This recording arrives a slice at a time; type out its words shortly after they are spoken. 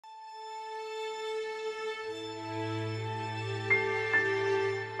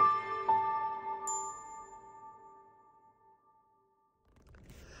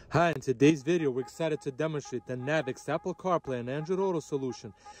Hi, in today's video, we're excited to demonstrate the NAViKS Apple CarPlay and Android Auto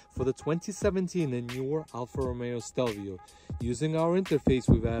solution for the 2017 and newer Alfa Romeo Stelvio. Using our interface,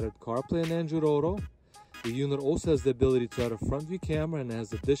 we've added CarPlay and Android Auto. The unit also has the ability to add a front view camera and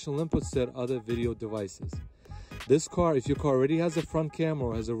has additional inputs to add other video devices. This car, if your car already has a front camera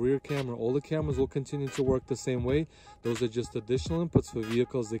or has a rear camera, all the cameras will continue to work the same way. Those are just additional inputs for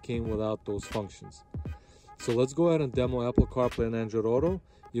vehicles that came without those functions. So let's go ahead and demo Apple CarPlay and Android Auto.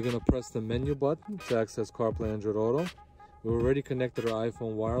 You're going to press the menu button to access CarPlay and Android Auto. We've already connected our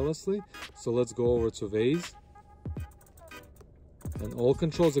iPhone wirelessly, so let's go over to Waze. And all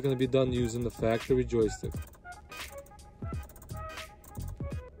controls are going to be done using the factory joystick.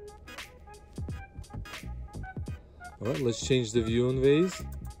 Alright, let's change the view in Waze.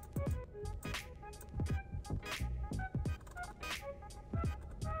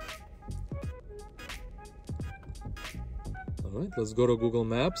 Alright, let's go to Google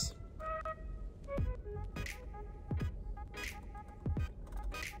Maps.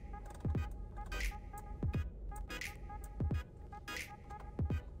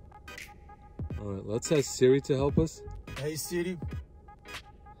 Alright, let's ask Siri to help us. Hey Siri.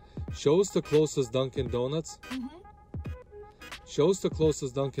 Show us the closest Dunkin' Donuts. Show us the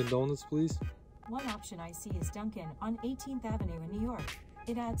closest Dunkin' Donuts, please. One option I see is Dunkin' on 18th Avenue in New York.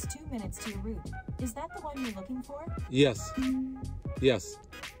 It adds 2 minutes to your route. Is that the one you're looking for? Yes. Yes.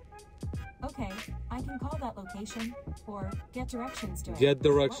 Okay, I can call that location or get directions to it. Get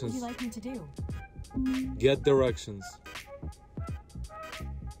directions. What would you like me to do? Get directions.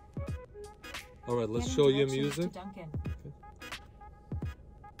 Alright, let's show you music. Okay.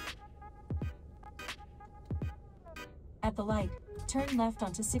 At the light, turn left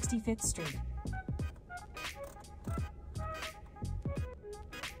onto 65th Street.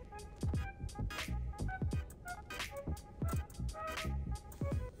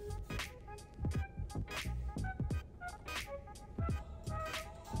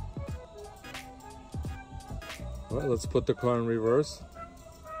 Alright, let's put the car in reverse.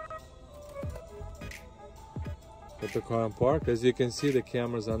 Put the car in park. As you can see, the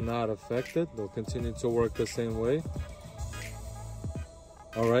cameras are not affected. They'll continue to work the same way.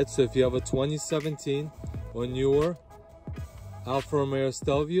 Alright, so if you have a 2017 or newer Alfa Romeo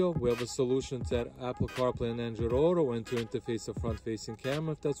Stelvio, we have a solution to add Apple CarPlay and Android Auto and to interface a front-facing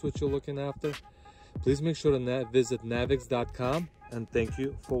camera if that's what you're looking after. Please make sure to visit NAViKS.com, and thank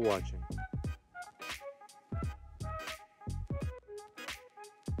you for watching.